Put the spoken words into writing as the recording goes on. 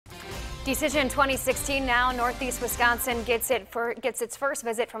Decision 2016 now. Northeast Wisconsin gets its first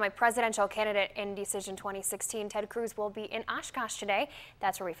visit from a presidential candidate in Decision 2016. Ted Cruz will be in Oshkosh today.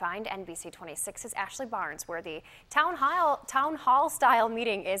 That's where we find NBC 26's Ashley Barnes, where the town hall style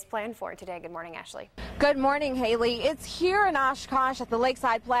meeting is planned for today. Good morning, Ashley. Good morning, Haley. It's here in Oshkosh at the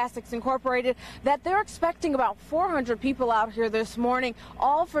Lakeside Plastics Incorporated that they're expecting about 400 people out here this morning,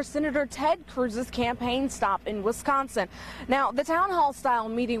 all for Senator Ted Cruz's campaign stop in Wisconsin. Now, the town hall style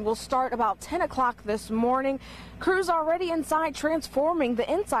meeting will start about 10 o'clock this morning. Cruz already inside, transforming the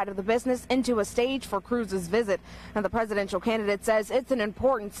inside of the business into a stage for Cruz's visit. And the presidential candidate says it's an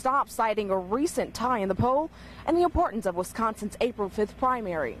important stop, citing a recent tie in the poll and the importance of Wisconsin's April 5th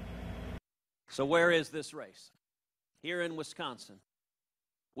primary. So where is this race? Here in Wisconsin,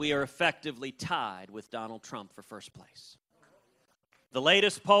 we are effectively tied with Donald Trump for first place. The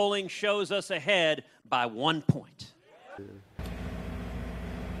latest polling shows us ahead by 1 point.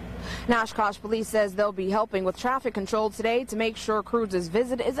 Now, Oshkosh police says they'll be helping with traffic control today to make sure Cruz's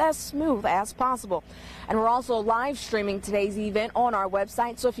visit is as smooth as possible. And we're also live streaming today's event on our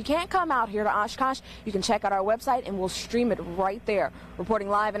website. So if you can't come out here to Oshkosh, you can check out our website and we'll stream it right there. Reporting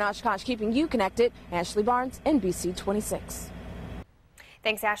live in Oshkosh, keeping you connected, Ashley Barnes, NBC 26.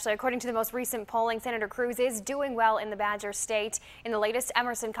 Thanks, Ashley. According to the most recent polling, Senator Cruz is doing well in the Badger State. In the latest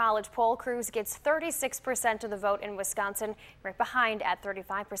Emerson College poll, Cruz gets 36% of the vote in Wisconsin. Right behind at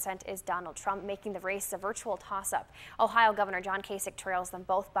 35% is Donald Trump, making the race a virtual toss-up. Ohio Governor John Kasich trails them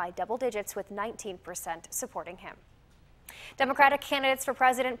both by double digits, with 19% supporting him. Democratic candidates for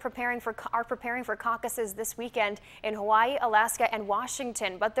president are preparing for caucuses this weekend in Hawaii, Alaska, and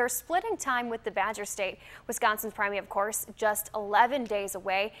Washington, but they're splitting time with the Badger State. Wisconsin's primary, of course, just 11 days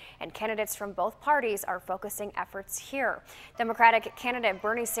away, and candidates from both parties are focusing efforts here. Democratic candidate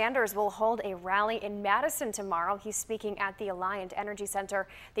Bernie Sanders will hold a rally in Madison tomorrow. He's speaking at the Alliant Energy Center.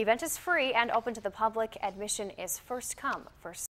 The event is free and open to the public. Admission is first come, first served.